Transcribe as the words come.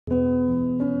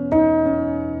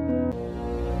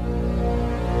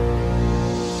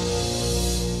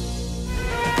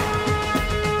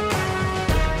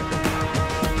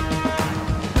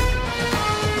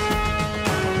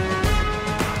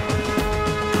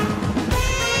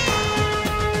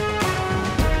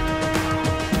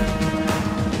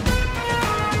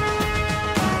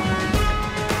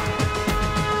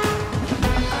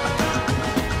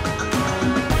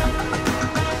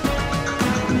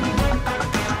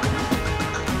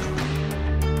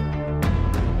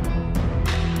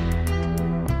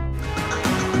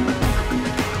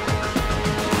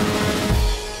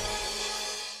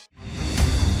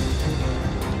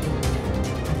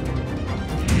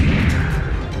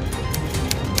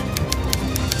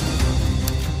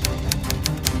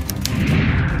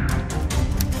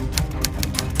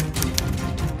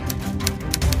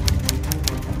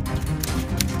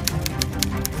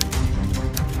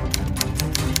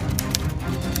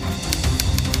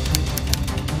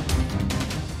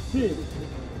see.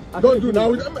 Don't do now.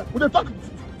 We dey talk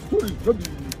story.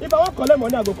 If I want collect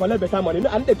money, I go collect better money.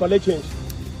 I need to collect change.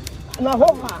 Now,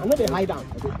 I know they hide down.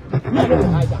 Me, I know they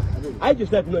hide down. I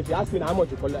just said no. She asked me how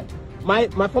much you collect. My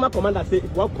former commander said, if you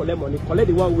want collect money, collect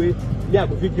the one way. Me, I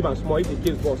go give him small if the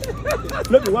case boss.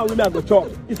 Not the one way I go chop.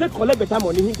 He said collect better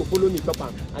money. He go follow me chop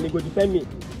and he go defend me.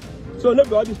 So no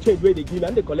be all this change where they give me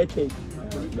and they collect change.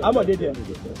 How much they there?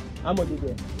 How much they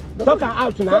there? Talk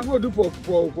out now. What do for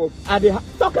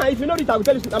talk if you know this, I will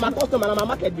tell you. I'm a customer and I'm a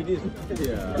market with this.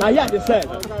 Yeah. Now here they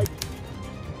sell.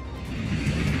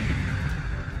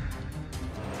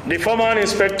 The former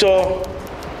inspector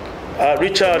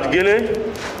Richard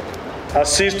Gele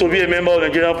has ceased to be a member of the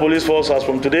Nigerian Police Force as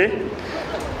from today.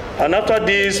 And after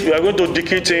this, we are going to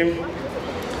decree him.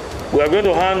 We are going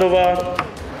to hand over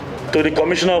to the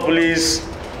Commissioner of Police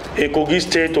in Kogi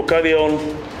State to carry on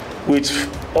with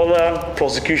other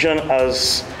prosecution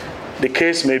as the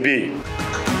case may be.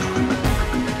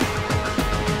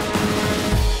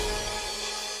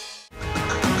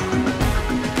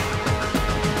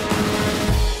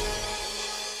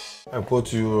 I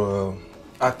brought you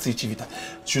active chivita.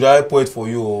 Should I pour it for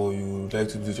you or you like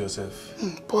to do it yourself?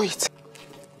 Pour it.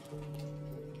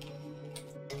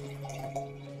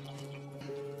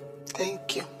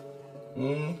 Thank you.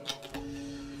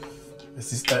 A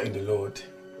sister in the Lord.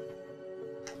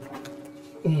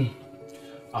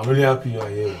 I'm really happy you are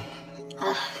here.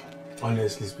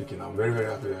 Honestly speaking, I'm very, very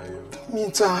happy you are here.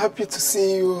 Me too, I'm happy to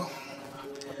see you.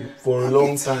 For a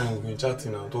long time, we've been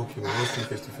chatting and talking, mostly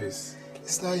face to face.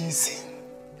 It's not easy.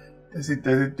 There's a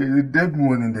dead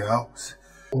woman in the house.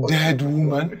 Dead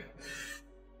woman?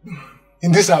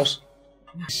 In this house?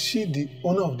 Is she the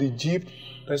owner of the Jeep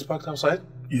that's parked outside?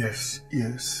 Yes.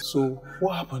 So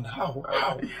what happened? How?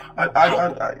 I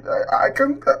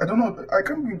can't. I don't know. I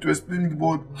can't begin to explain it,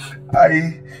 but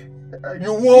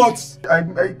you what?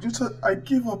 I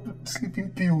gave her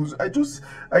sleeping pills. I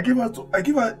gave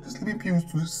her sleeping pills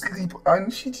to sleep,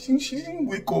 and she didn't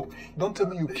wake up. Don't tell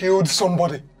me you killed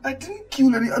somebody. I didn't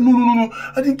kill any. No.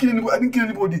 I didn't kill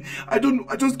anybody. I don't know.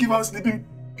 I just gave her sleeping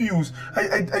pills.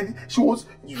 She was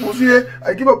here.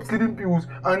 I gave her sleeping pills,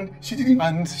 and she didn't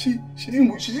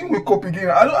wake up again.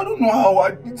 I don't know how.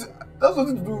 That's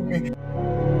nothing to do with me.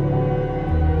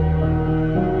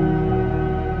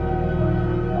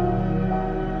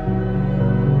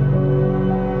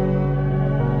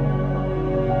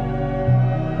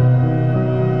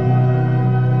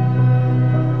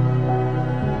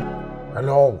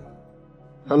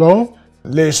 Hello?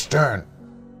 Listen.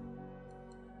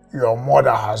 Your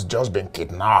mother has just been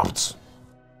kidnapped.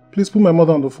 Please put my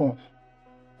mother on the phone.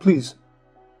 Please.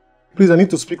 Please, I need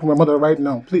to speak with my mother right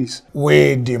now, please.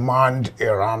 We demand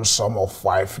a ransom of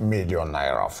 5 million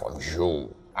naira from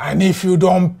you. And if you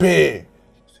don't pay,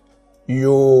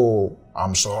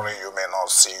 I'm sorry, you may not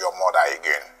see your mother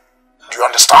again. Do you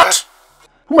understand?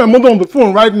 Put my mother on the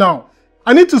phone right now.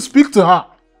 I need to speak to her.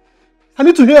 I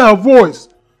need to hear her voice.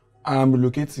 I'm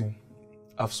relocating.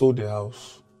 I've sold the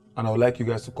house. And I would like you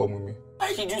guys to come with me.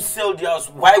 Why did you sell the house?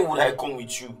 Why would I come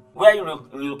with you? Where are you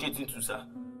relocating to, sir?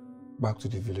 Back to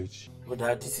the village. But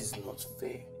Dad, this is not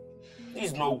fair. This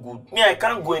is not good. Me, I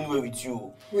can't go anywhere with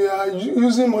you. We are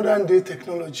using modern day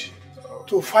technology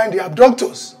to find the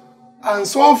abductors. And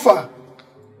so far,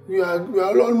 we are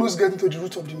almost getting to the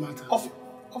root of the matter.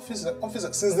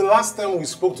 Officer, since the last time we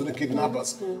spoke to the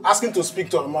kidnappers, asking to speak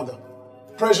to our mother,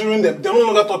 pressuring them, they're no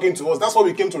longer talking to us. That's why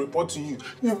we came to report to you.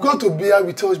 You've got to bear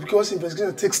with us because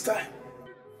investigation takes time.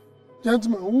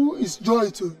 Gentlemen, who is Joy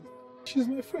to you? She's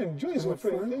my friend. Joy is my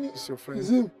friend. It's your friend. Is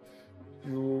him?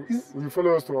 You will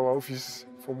follow us to our office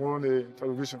for more on the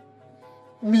interrogation.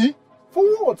 Me? For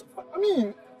what? I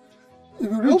mean, if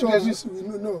you reach office, we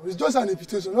know. No, it's just an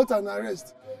invitation, not an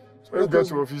arrest. So when you get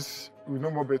to office, we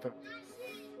know more better.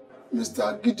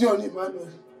 Mr. Gideon Emmanuel,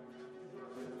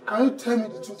 can you tell me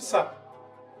the truth? Sir,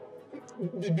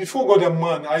 before God and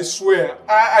man, I swear,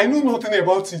 I know nothing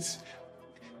about it.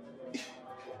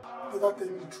 Never tell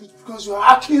me the truth because you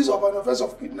are accused of an offense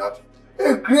of kidnapping.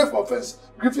 A grave offense,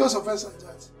 grievous offense like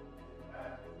that.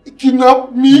 He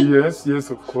kidnapped me? Yes,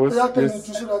 of course. Never tell me the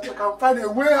truth so that I can find a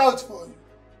way out for you.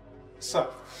 Sir,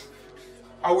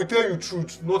 I will tell you the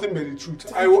truth, nothing but the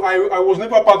truth. I was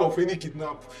never part of any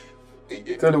kidnap.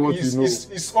 Tell them what you know.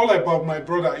 It's all about my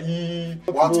brother.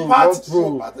 What part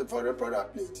for the brother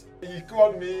played? He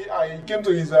called me, I came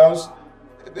to his house.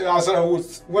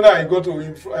 When I got to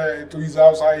his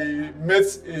house, I met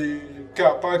a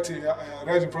car parked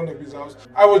right in front of his house.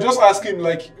 I was just asking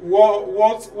like,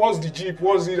 what's the Jeep,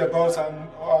 what's it about and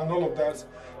all of that.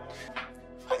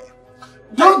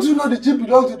 Don't you know the Jeep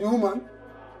belongs to the woman?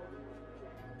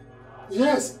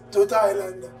 Yes, Total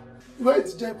Highlander. Where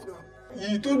is the jeep now?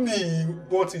 He told me he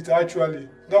bought it actually.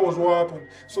 That was what happened.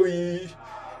 So he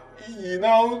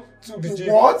now took the jeep.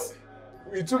 What?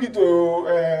 We took it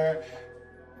to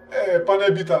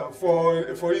panel beater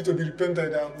for it to be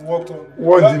repainted and worked on.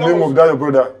 What's the name of that your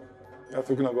brother you're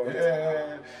talking about?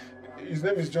 His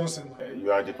name is Johnson.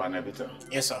 You are the panel beater.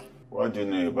 Yes, sir. What do you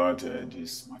know about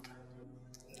this matter?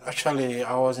 Actually,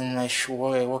 I was in my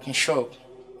working shop.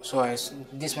 So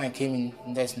this man came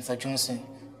in, there's Mr. Johnson,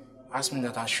 asked me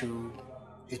that I should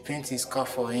paint his car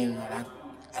for him. And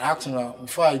I asked him,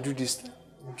 before I do this,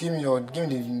 give me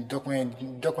the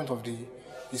document of the.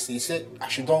 He said I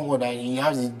should don't worry that he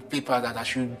has the paper that I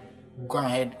should go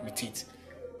ahead with it.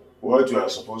 What you are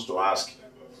supposed to ask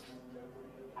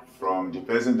from the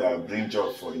person that brings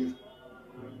job for you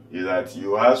is that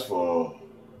you ask for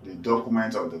the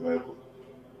document of the vehicle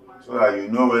so that you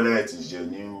know whether it is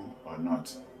genuine or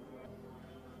not.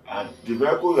 And the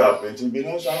vehicle you are painting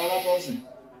belongs to another person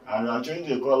and you are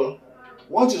changing the color.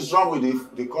 What is wrong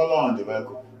with the color on the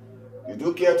vehicle? You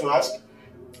do care to ask?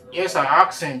 Yes, I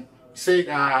asked him. He said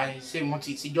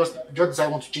he just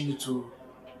decided want to change it to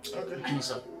green,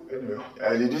 sir. Anyway,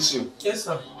 did this you? Yes,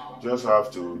 sir. Just have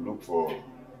to look for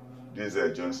this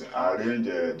Johnson. Arrange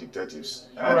detectives.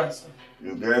 Alright, sir.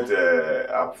 You get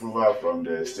approval from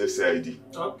the state CID.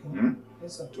 Okay.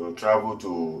 Yes, sir. To travel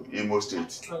to Imo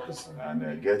State. Okay, sir.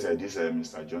 And get this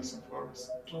Mr. Johnson for us.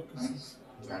 Okay, sir.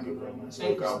 Thank you very much. So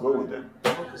Thank you you, can sir. go with them.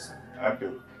 Okay, sir. Happy.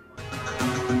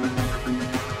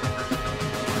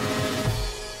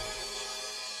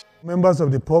 Members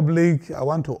of the public, I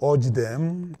want to urge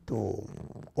them to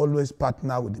always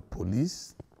partner with the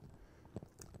police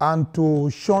and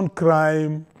to shun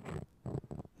crime,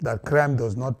 that crime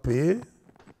does not pay.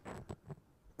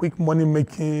 Quick money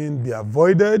making be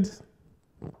avoided.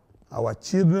 Our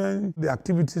children, the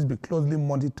activities be closely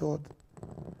monitored,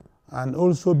 and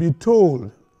also be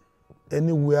told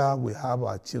anywhere we have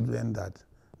our children that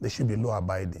they should be law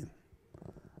abiding.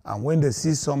 And when they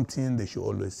see something, they should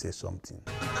always say something.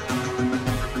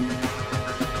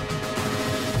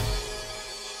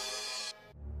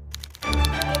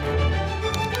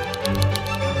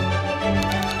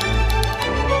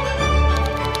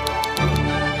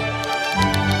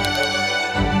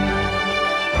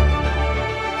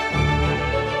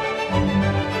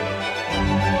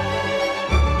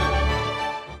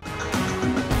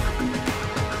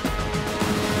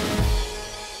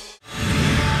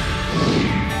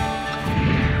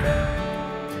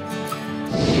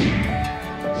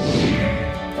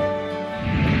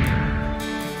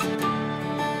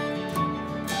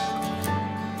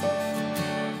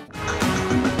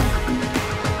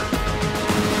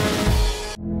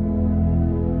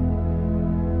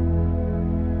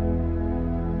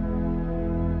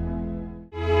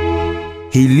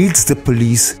 He leads the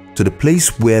police to the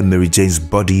place where Mary Jane's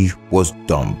body was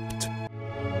dumped.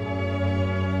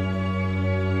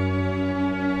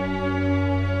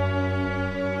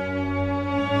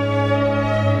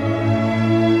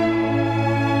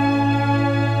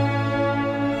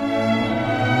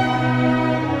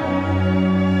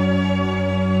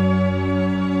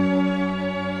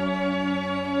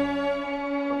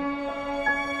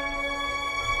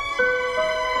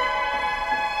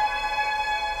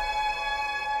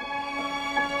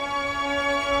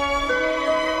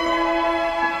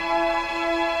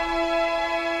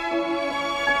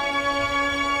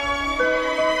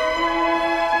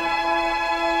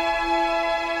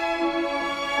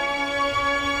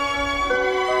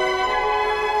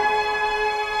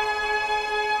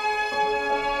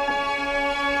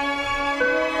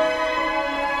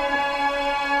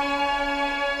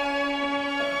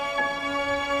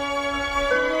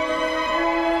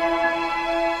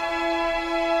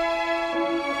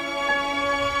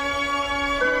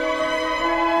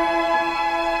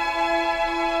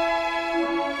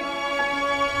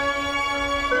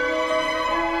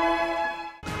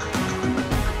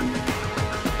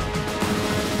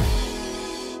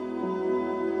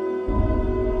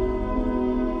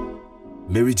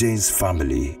 Mary Jane's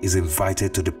family is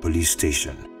invited to the police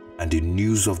station and the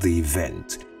news of the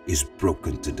event is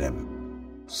broken to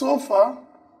them. So far,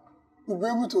 we'll be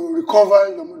able to recover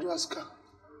your mother's car.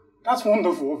 That's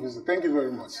wonderful, officer. Thank you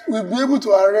very much. We'll be able to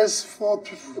arrest 4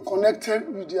 people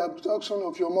connected with the abduction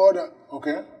of your mother.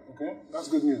 Okay, that's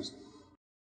good news.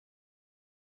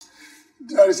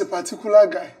 There is a particular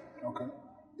guy, Okay.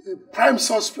 a prime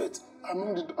suspect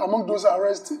among those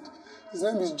arrested. His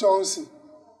name is Johnson.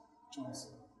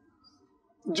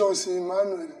 Johnson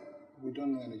Emmanuel. We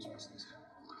don't know any Johnsons.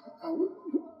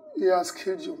 He has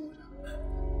killed your mother.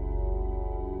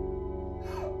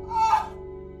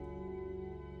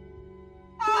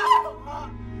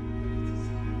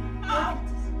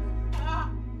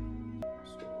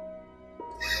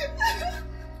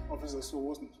 officer, so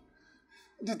what's not?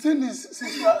 The thing is,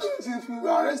 since we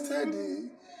arrested the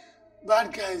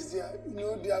bad guys there, you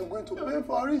know, they are going to pay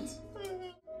for it.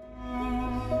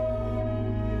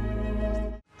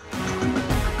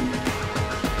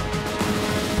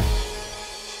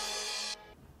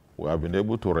 We have been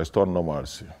able to restore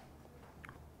normalcy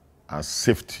and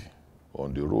safety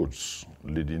on the roads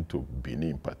leading to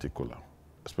Benin in particular,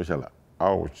 especially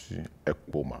Auchi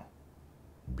Ekpoma,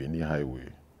 Benin Highway,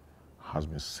 has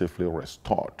been safely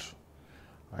restored.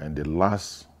 And in the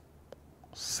last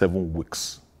 7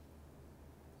 weeks,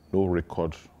 no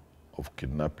record of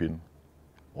kidnapping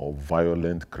or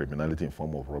violent criminality in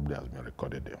form of robbery has been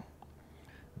recorded there.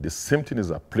 The same thing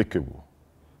is applicable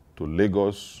to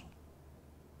Lagos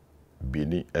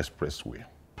Benin Expressway.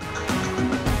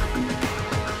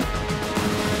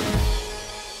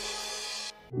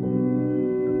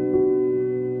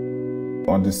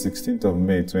 On the 16th of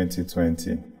May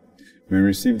 2020, we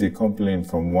received a complaint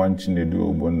from one Chinedu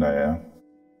Obonaya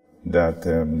that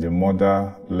the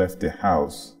mother left the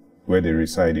house where they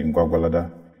reside in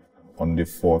Gwagwalada on the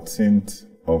 14th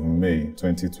of May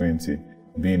 2020,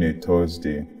 being a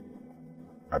Thursday,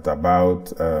 at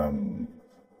about 10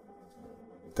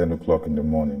 o'clock in the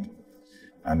morning.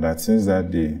 And that since that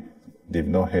day, they've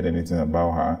not heard anything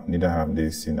about her, neither have they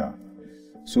seen her.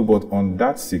 So, but on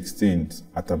that 16th,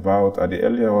 at the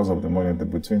early hours of the morning,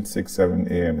 between 6-7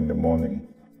 a.m. in the morning,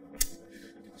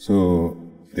 so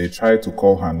they tried to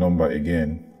call her number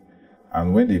again.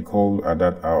 And when they called at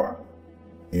that hour,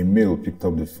 a male picked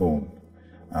up the phone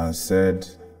and said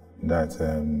that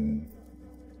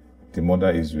the mother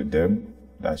is with them,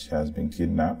 that she has been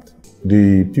kidnapped.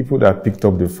 The people that picked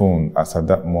up the phone as at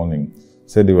that morning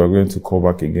said they were going to call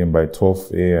back again by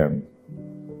 12 a.m.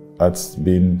 That's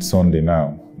been Sunday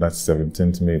now. That's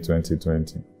 17th May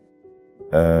 2020.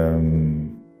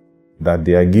 That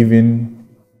they are giving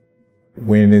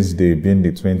Wednesday, being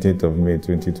the 20th of May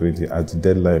 2020, as the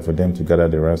deadline for them to gather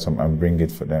the ransom and bring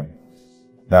it for them.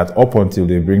 That up until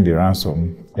they bring the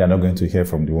ransom, they are not going to hear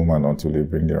from the woman until they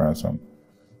bring the ransom.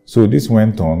 So this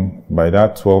went on. By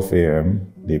that 12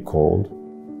 a.m., they called.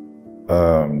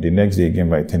 The next day again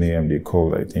by 10 a.m. they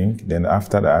called, I think. Then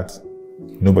after that,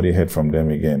 nobody heard from them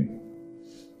again.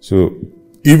 So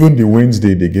even the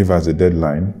Wednesday they gave us a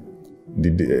deadline,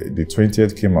 the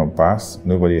 20th came and passed,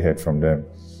 nobody heard from them.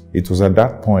 It was at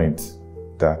that point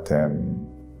that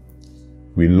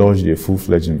we launched a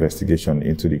full-fledged investigation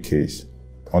into the case.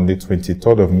 On the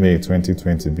 23rd of May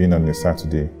 2020, being on a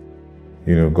Saturday,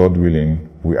 you know, God willing,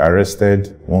 we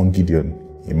arrested one Gideon,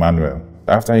 Emmanuel.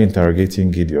 After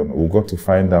interrogating Gideon, we got to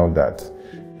find out that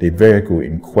the vehicle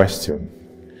in question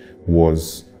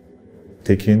was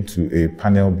taken to a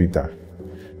panel beater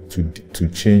to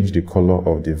change the color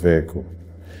of the vehicle.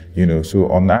 You know,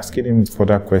 so on asking him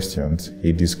further questions,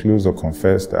 he disclosed or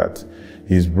confessed that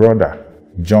his brother,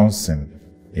 Johnson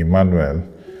Emmanuel,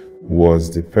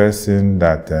 was the person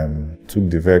that took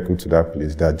the vehicle to that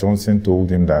place, that Johnson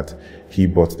told him that he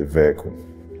bought the vehicle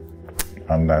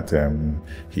and that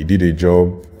he did a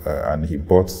job and he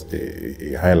bought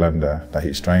a Highlander that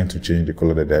he's trying to change the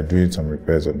color, that they're doing some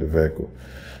repairs on the vehicle.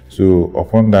 So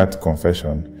upon that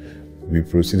confession, we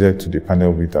proceeded to the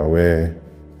panel beater where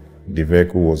the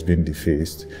vehicle was being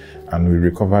defaced and we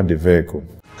recovered the vehicle.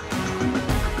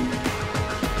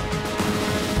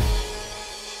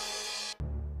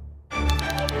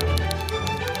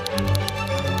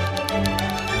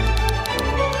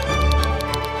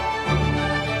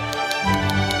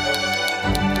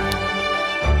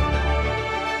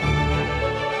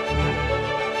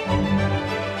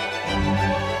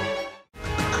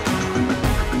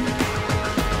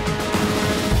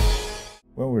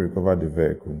 When we recovered the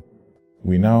vehicle,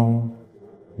 we now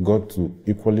got to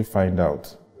equally find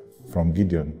out from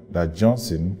Gideon that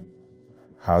Johnson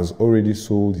has already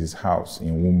sold his house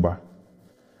in Wumba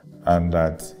and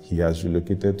that he has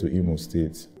relocated to Imo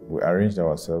State. We arranged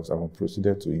ourselves and we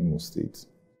proceeded to Imo State.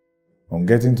 On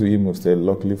getting to Imo State,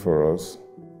 luckily for us,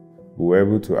 we were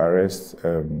able to arrest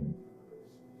the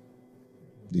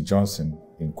Johnson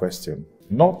in question.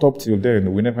 Not up till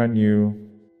then, we never knew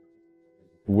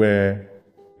where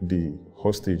the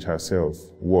hostage herself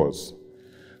was.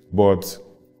 But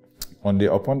upon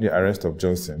the arrest of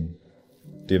Johnson,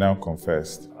 they now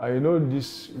confessed. I know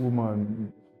this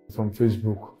woman from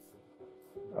Facebook,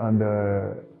 and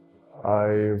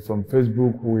from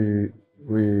Facebook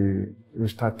we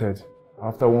started.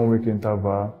 After 1 week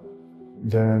interval,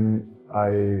 then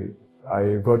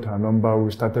I got her number.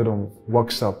 We started on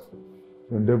WhatsApp,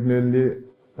 and definitely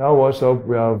that WhatsApp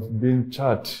we have been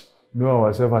chat. Know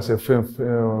ourselves as a friend,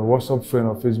 WhatsApp friend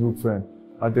or Facebook friend.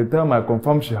 At the time I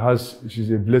confirmed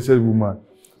she's a blessed woman.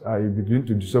 I began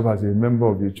to dissolve as a member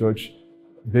of the church,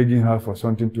 begging her for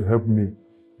something to help me.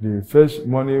 The first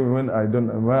money when I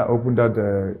opened that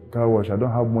car wash, I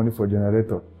don't have money for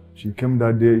generator. She came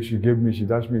that day, she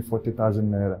dashed me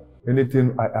 40,000 naira.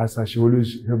 Anything I asked her, she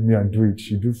always helped me and do it.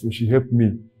 She helped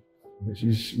me.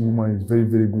 This woman is very,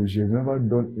 very good. She has never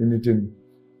done anything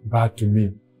bad to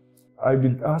me. I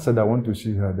asked her that I want to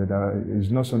see her, that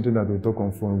it's not something that we talk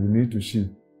on phone, we need to see.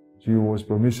 She was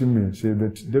promising me, said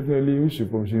that definitely she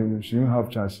won't have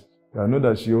chance. I know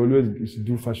that she always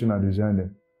do fashion and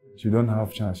designing. She don't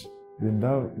have chance. Then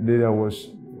that day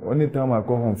only time I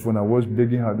call on phone, I was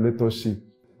begging her, let us see.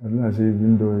 And then I said,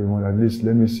 even though at least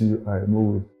let me see you, I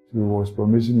know. She was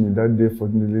promising me that day,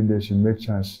 fortunately, that she make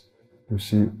chance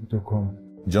to come.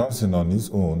 Johnson on his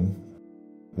own,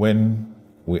 when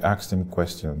we asked him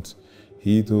questions,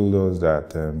 he told us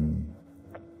that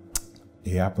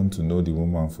he happened to know the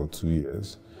woman for 2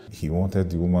 years. He wanted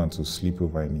the woman to sleep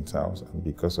over in his house, and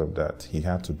because of that, he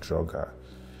had to drug her,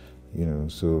 he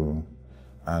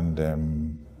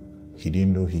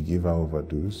didn't know he gave her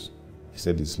overdose. He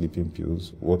said it's sleeping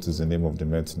pills. What is the name of the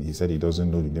medicine? He said he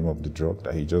doesn't know the name of the drug,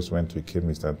 that he just went to a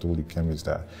chemist and told the chemist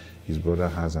that his brother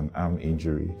has an arm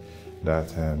injury,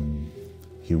 that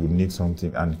he would need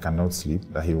something and cannot sleep,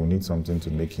 that he will need something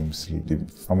to make him sleep. The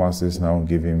pharmacist now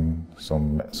gave him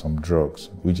some drugs,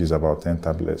 which is about 10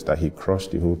 tablets, that he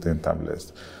crushed the whole 10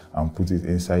 tablets and put it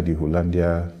inside the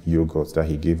Hollandia yogurt that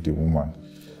he gave the woman.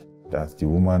 That the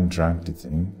woman drank the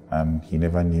thing and he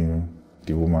never knew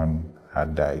the woman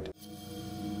had died.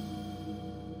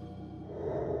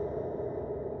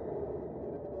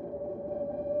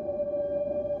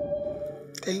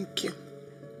 Thank you.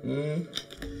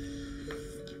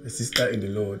 A sister in the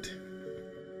Lord.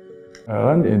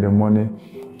 Around in the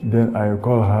morning, then I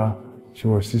called her. She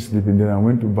was still sleeping. Then I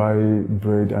went to buy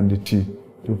bread and the tea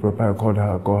to prepare. I called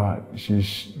her.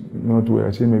 She's not well.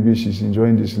 I said maybe she's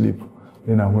enjoying the sleep.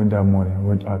 Then I went out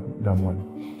that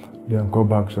morning. Then I called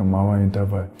back some hour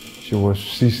interval. She was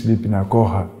still sleeping. I called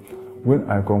her. When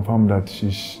I confirmed that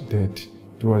she's dead,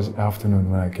 it was afternoon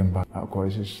when I came back. I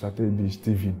called. She started be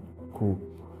Stephen. Cool.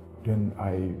 Then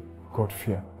I got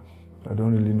fear. I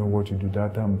don't really know what to do.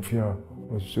 That time fear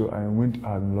was so I went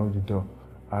out and locked the door.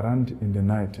 Around in the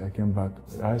night I came back.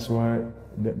 That's why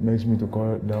that makes me to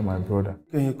call down my brother.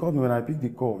 He called me when I picked the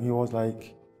call. He was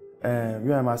like,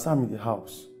 where am I? I'm in the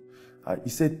house. He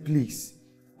said, please,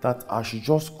 that I should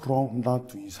just come down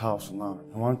to his house now.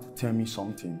 He wanted to tell me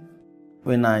something.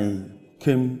 When I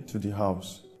came to the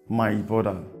house, my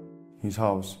brother, his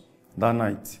house, that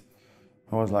night,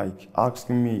 he was like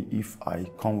asking me if I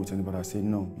come with anybody. I said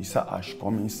no. He said I should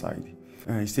come inside.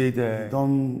 He said,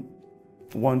 don't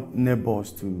want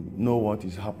neighbors to know what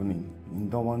is happening. You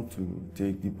don't want to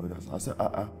take the brothers. I said,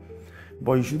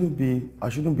 but I shouldn't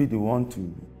be the one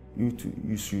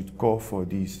you should call for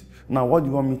this. Now, what do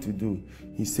you want me to do?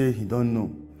 He said he don't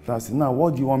know. I said, now,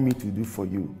 what do you want me to do for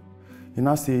you? He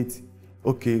now said,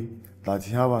 okay, that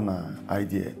he have an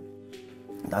idea,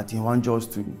 that he wants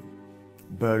just to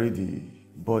bury the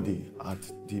body at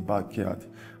the backyard.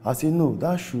 I said, no,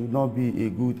 that should not be a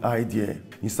good idea.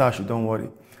 He said, don't worry.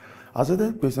 I said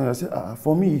that question, I said,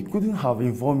 for me, he couldn't have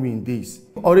involved me in this.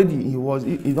 Already, I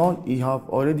don't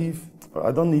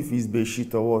know if it's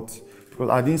bedsheet or what, because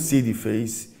I didn't see the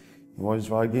face. He was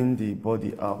dragging the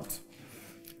body out.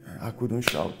 I couldn't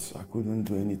shout, I couldn't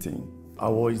do anything. I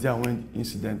was there when the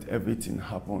incident, everything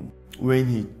happened. When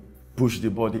he pushed the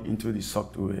body into the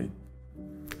socked away,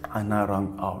 and I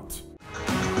ran out.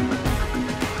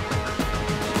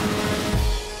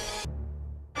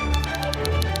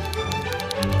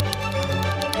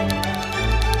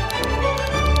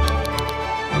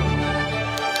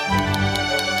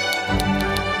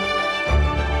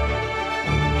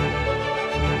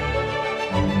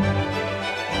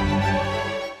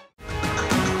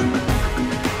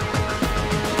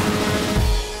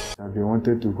 They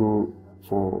wanted to go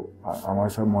for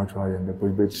Amasa mortuary and but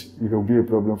it will be a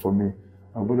problem for me.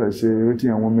 My brother say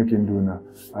everything I want make him do now.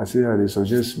 I say I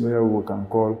suggest maybe we can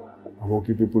call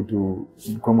Aboki people to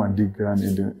come and dig ground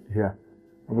in here.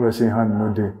 My brother say hand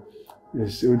no day.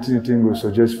 Yes, everything will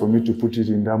suggest for me to put it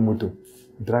in that motor,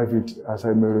 drive it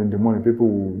outside Mero in the morning. People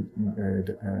will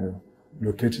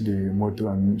locate the motor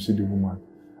and see the woman.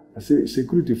 I say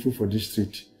security full for this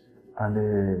street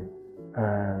and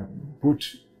put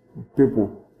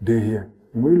people there here.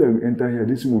 When I enter here,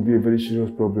 this will be a very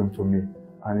serious problem for me.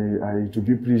 And to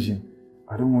be prison,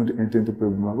 I don't want to enter into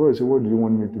problem. My brother said, what do you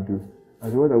want me to do? I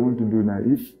said, what I want to do now,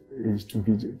 if is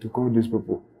to call these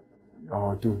people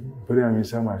or to bury them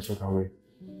inside my sock away.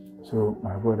 So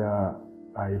my brother,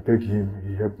 I begged him,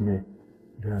 he helped me.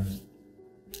 Then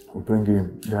we bring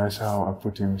him. That's how I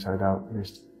put him inside that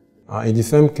list. In the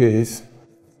same case,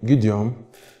 Gideon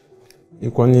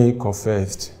equally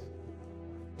confessed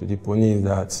to the police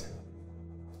that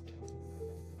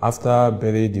after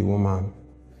burying the woman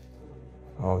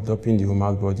or dumping the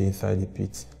woman's body inside the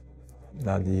pit,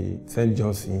 that the St.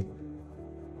 Johnson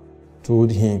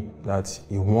told him that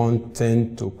he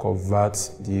wanted to convert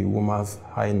the woman's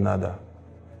high nada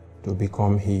to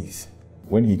become his.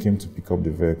 When he came to pick up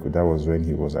the vehicle, that was when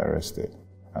he was arrested.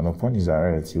 And upon his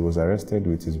arrest, he was arrested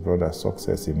with his brother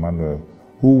Success Emmanuel,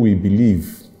 who we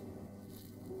believe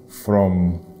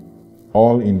from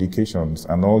all indications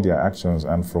and all their actions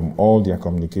and from all their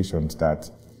communications that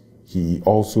he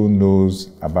also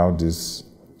knows about this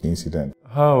incident.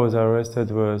 How I was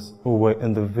arrested was we were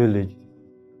in the village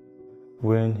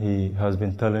when he has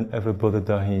been telling everybody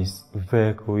that his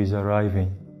vehicle is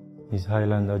arriving, his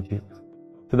Highlander Jeep.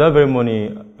 So that very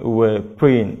morning, we were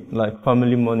praying, like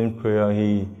family morning prayer.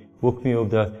 He woke me up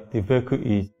that the vehicle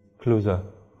is closer,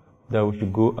 that we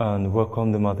should go and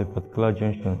welcome them at a particular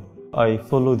junction. I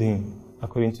followed him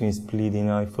according to his pleading.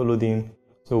 I followed him,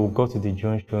 so we got to the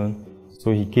junction.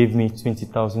 So he gave me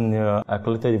 20,000 naira. I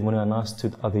collected the money and I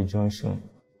stood at the junction,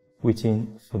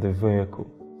 waiting for the vehicle.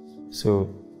 So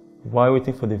while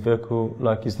waiting for the vehicle,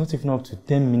 like it's not even up to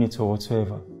 10 minutes or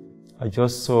whatsoever, I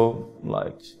just saw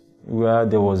like where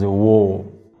there was a wall.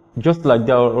 Just like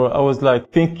that, I was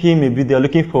like thinking maybe they're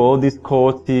looking for all these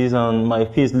corpses and my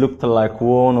face looked like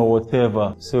one or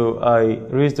whatever. So I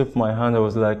raised up my hand. I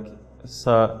was like,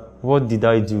 sir, what did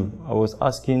I do? I was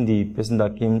asking the person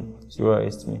that came to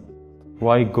arrest me.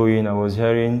 Why going? I was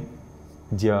hearing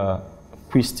their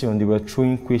question. They were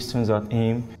throwing questions at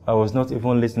him. I was not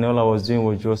even listening. All I was doing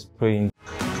was just praying.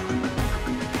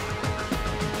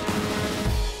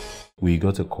 We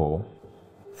got a call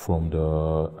from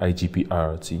the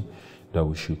IGP that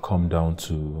we should come down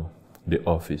to the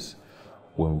office.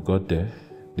 When we got there,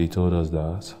 they told us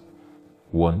that,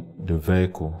 one, the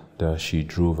vehicle that she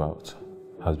drove out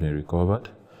has been recovered,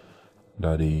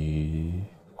 that the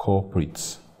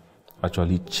culprits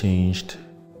actually changed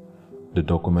the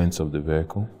documents of the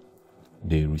vehicle,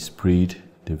 they resprayed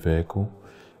the vehicle,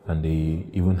 and they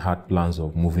even had plans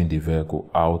of moving the vehicle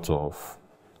out of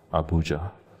Abuja.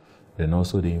 Then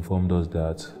also they informed us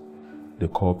that the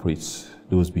culprits,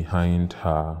 those behind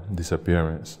her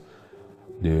disappearance,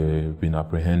 they've been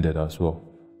apprehended as well.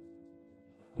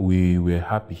 We were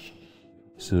happy.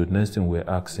 So the next thing we were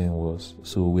asking was,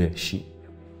 so where is she?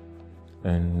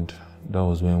 And that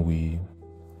was when we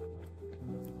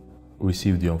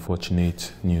received the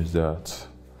unfortunate news that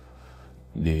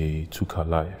they took her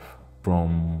life.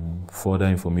 From further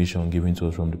information given to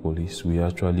us from the police, we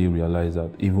actually realized that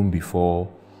even before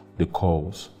the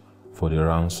calls for the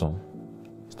ransom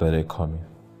started coming,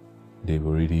 they've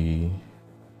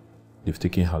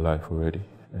taken her life already,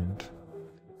 and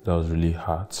that was really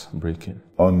heartbreaking.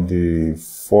 On the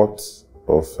 4th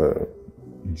of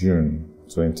June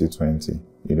 2020,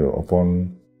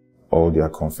 upon all their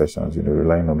confessions,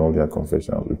 relying on all their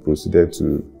confessions, we proceeded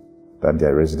to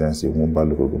their residence in Mumba,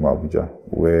 Abuja,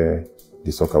 where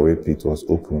the sockaway pit was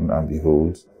open, and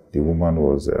behold, the woman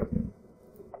was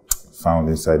found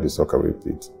inside the sockaway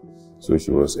pit. So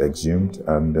she was exhumed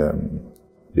and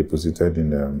deposited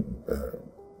in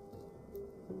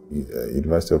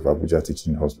University of Abuja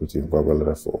Teaching Hospital in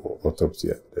Gwagwalada for autopsy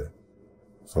and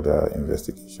further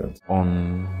investigation.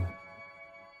 On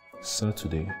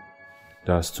Saturday,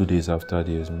 that's 2 days after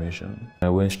the exhumation, I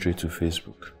went straight to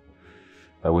Facebook.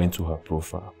 I went to her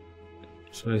profile.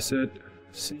 So I said,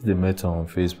 since they met her on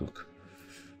Facebook,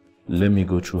 let me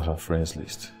go through her friends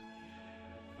list.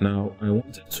 Now, I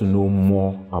wanted to know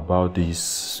more about this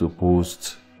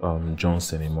supposed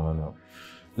Johnson Emmanuel.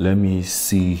 Let me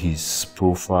see his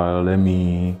profile,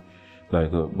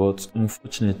 but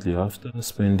unfortunately, after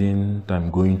spending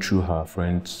time going through her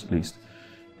friends list,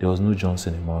 there was no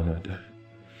Johnson Emmanuel there.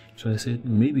 So I said,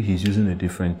 maybe he's using a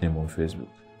different name on Facebook.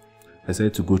 I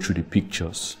said to go through the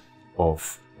pictures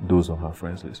of those on her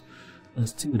friends list, and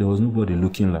still there was nobody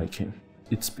looking like him.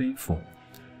 It's painful.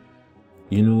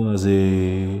 As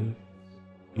a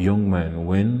young man,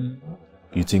 when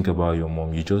you think about your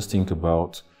mom, you just think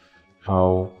about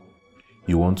how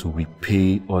you want to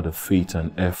repay all the faith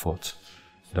and effort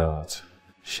that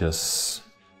she has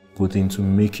put into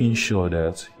making sure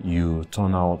that you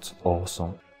turn out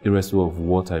awesome, irrespective of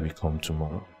what I become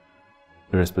tomorrow,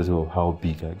 irrespective of how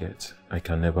big I get. I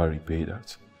can never repay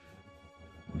that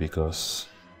because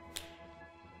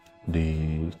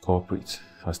the culprit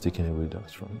has taken away that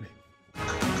from me.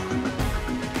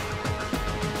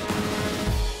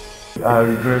 I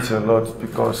regret a lot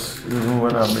because even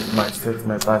when I made my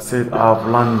statement, I said I've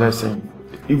learned lesson.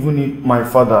 Even if my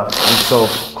father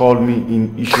himself called me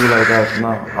in issue like that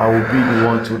now, I will be the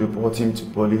one to report him to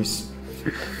police.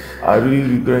 I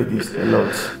really regret this a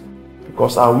lot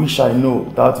because I wish I know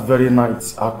that very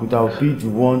night I could have been the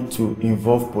one to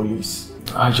involve police.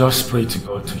 I just pray to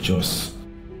God to just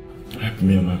help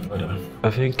me and my brother.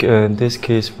 I think in this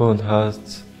case, one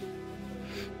has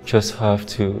just have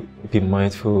to be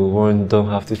mindful. One don't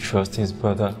have to trust his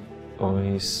brother or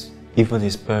even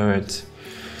his parents,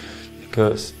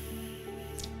 because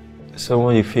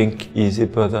someone you think is a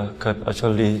brother can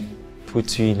actually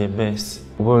put you in a mess.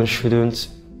 One shouldn't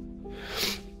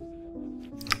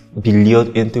be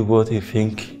lured into what you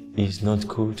think is not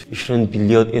good. You shouldn't be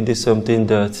lured into something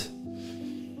that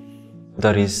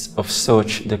is of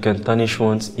such that can tarnish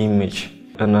one's image.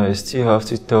 And I still have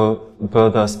to tell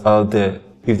brothers out there,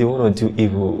 if they want to do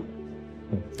evil,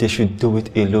 they should do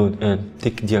it alone and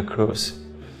take their cross.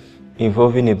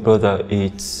 Involving a brother,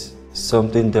 it's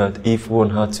something that if one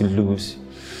had to lose,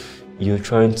 you're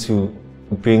trying to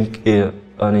bring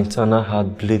an internal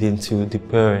heart bleeding to the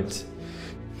parents.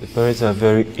 The parents are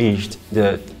very aged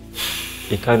that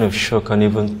a kind of shock can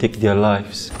even take their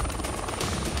lives.